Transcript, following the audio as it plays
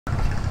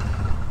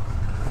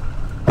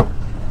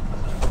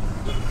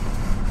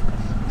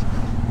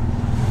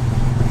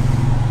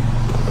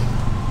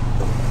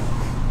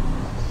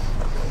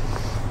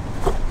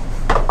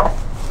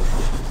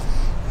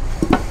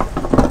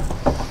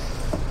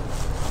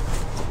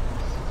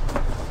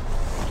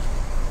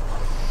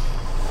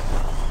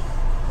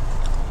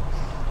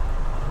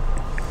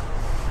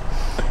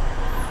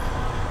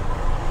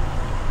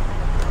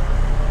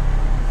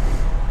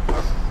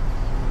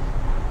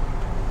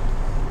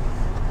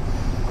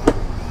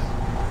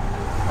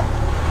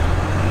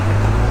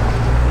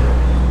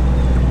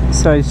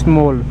size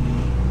small.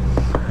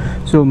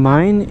 So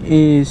mine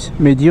is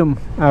medium.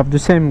 I have the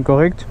same,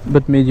 correct?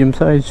 But medium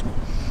size.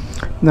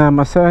 Now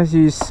my size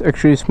is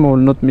actually small,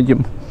 not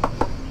medium.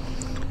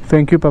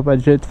 Thank you, Papa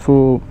Jet,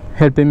 for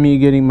helping me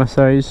getting my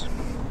size.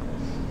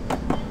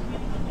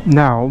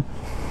 Now,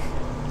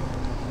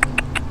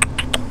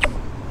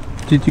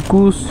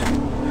 Titicus,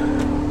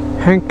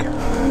 Hanc.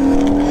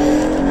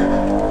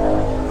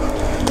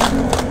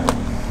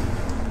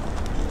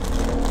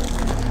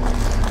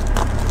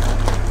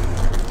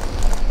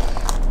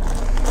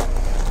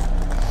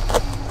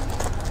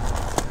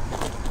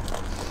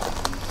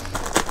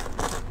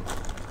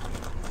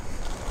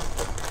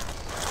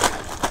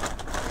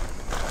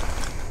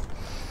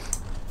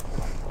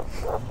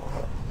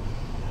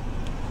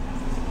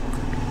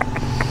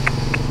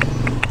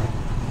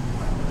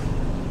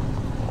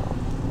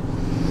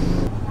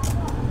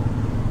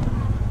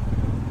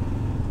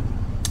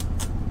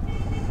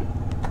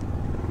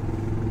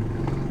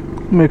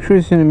 Make sure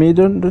it's in the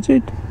middle, that's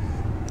it.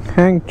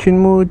 Hanc,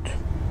 Chinmount,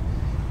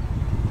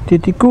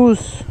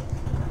 Titicus,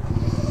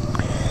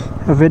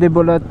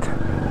 available at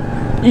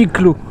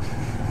IKLO.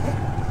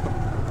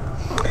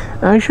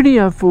 I actually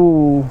have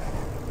for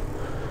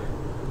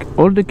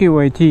all the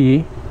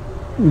KYT,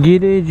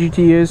 Gide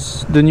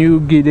GTS, the new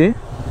Gide,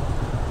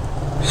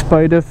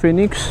 Spider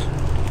Phoenix,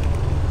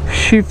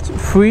 Shift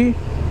 3,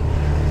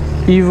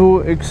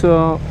 Evo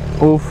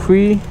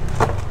XR03,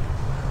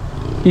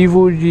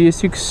 Evo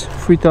GSX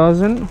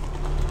 3000,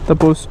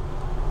 tapos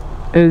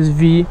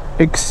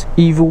SVX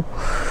Evo.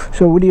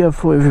 So what do you have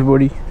for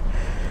everybody?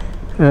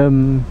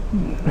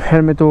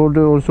 Helmet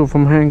holder also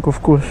from Hanc,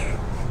 of course.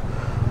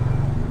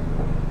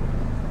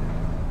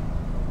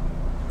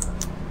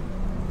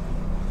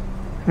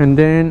 And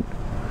then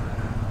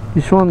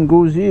this one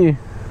goes here.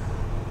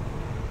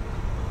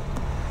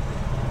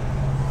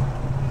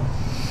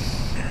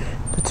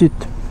 That's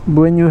it.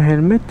 Brand new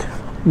helmet,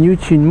 new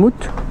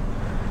Chinmount.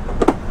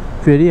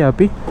 Very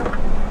happy.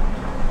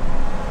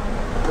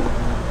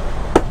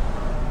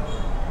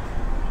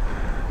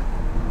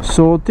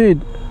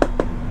 Sorted.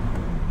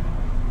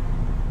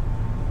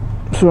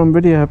 So I'm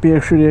very happy.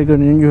 Actually, I got a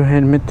new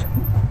helmet,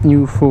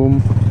 new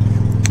foam.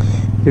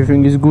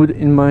 Everything is good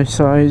in my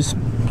size.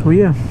 So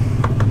yeah,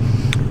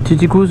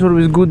 Titicus is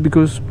always good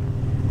because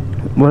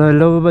what I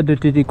love about the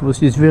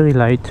Titicus is very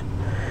light.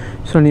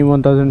 It's only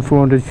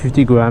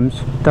 1,450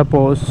 grams.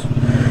 Tapos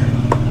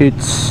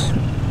it's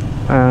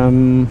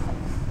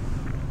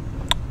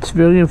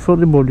very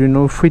affordable, you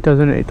know,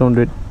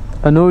 3,800.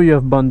 I know you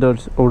have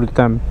bundles all the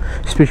time,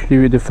 especially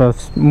with the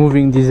fast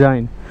moving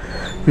design.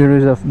 You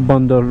always have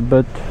bundle,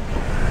 but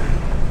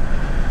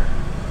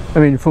I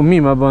mean, for me,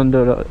 my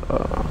bundle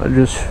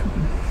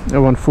I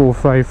want 4,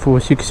 5, 4,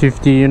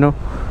 650, you know.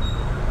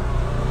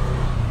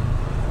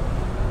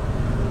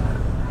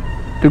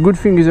 The good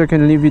thing is I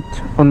can leave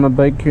it on my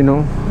bike, you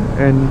know,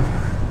 and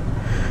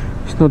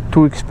it's not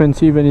too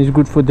expensive and it's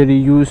good for daily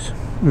use.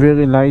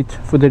 Very light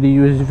for daily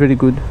use, is very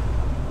good.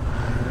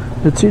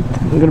 That's it.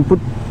 I'm gonna put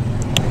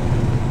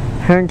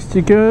Hanc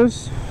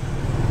stickers.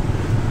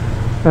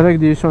 I like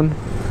this one,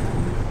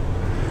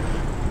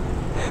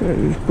 so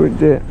just put it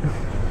there.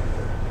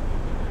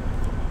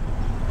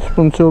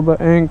 Sponsored by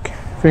Hanc.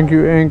 Thank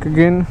you, Hanc,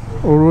 again,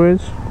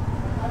 always.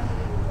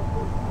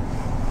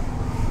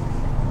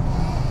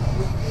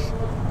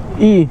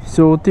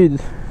 Sorted.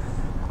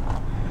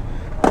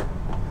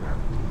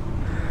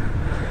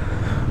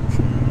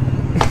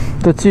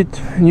 That's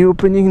it. New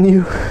opening,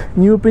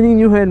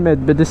 new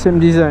helmet, but the same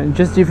design,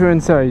 just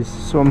different size.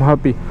 So I'm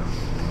happy.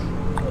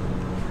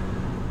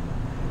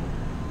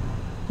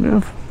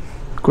 Yeah,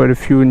 quite a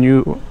few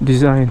new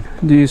design.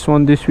 This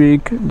one this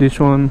week, this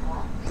one.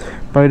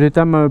 By the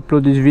time I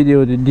upload this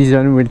video, the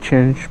design will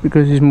change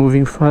because it's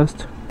moving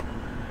fast.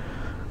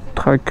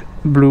 Track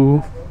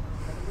blue.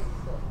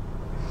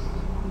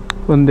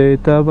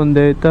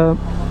 Vendetta,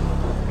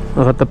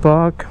 Rata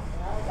Park.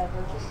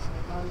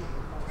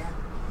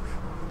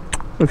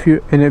 A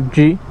few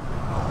NFG,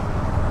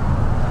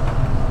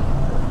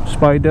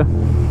 Spider,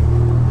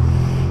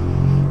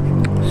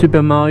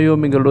 Super Mario,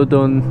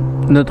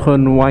 Megalodon,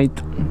 Neutron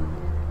White.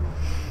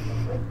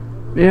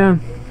 Yeah,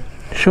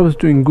 show's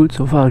doing good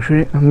so far.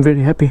 Actually, I'm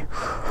very happy.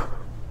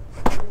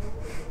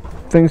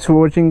 Thanks for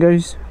watching,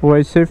 guys.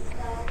 Stay safe.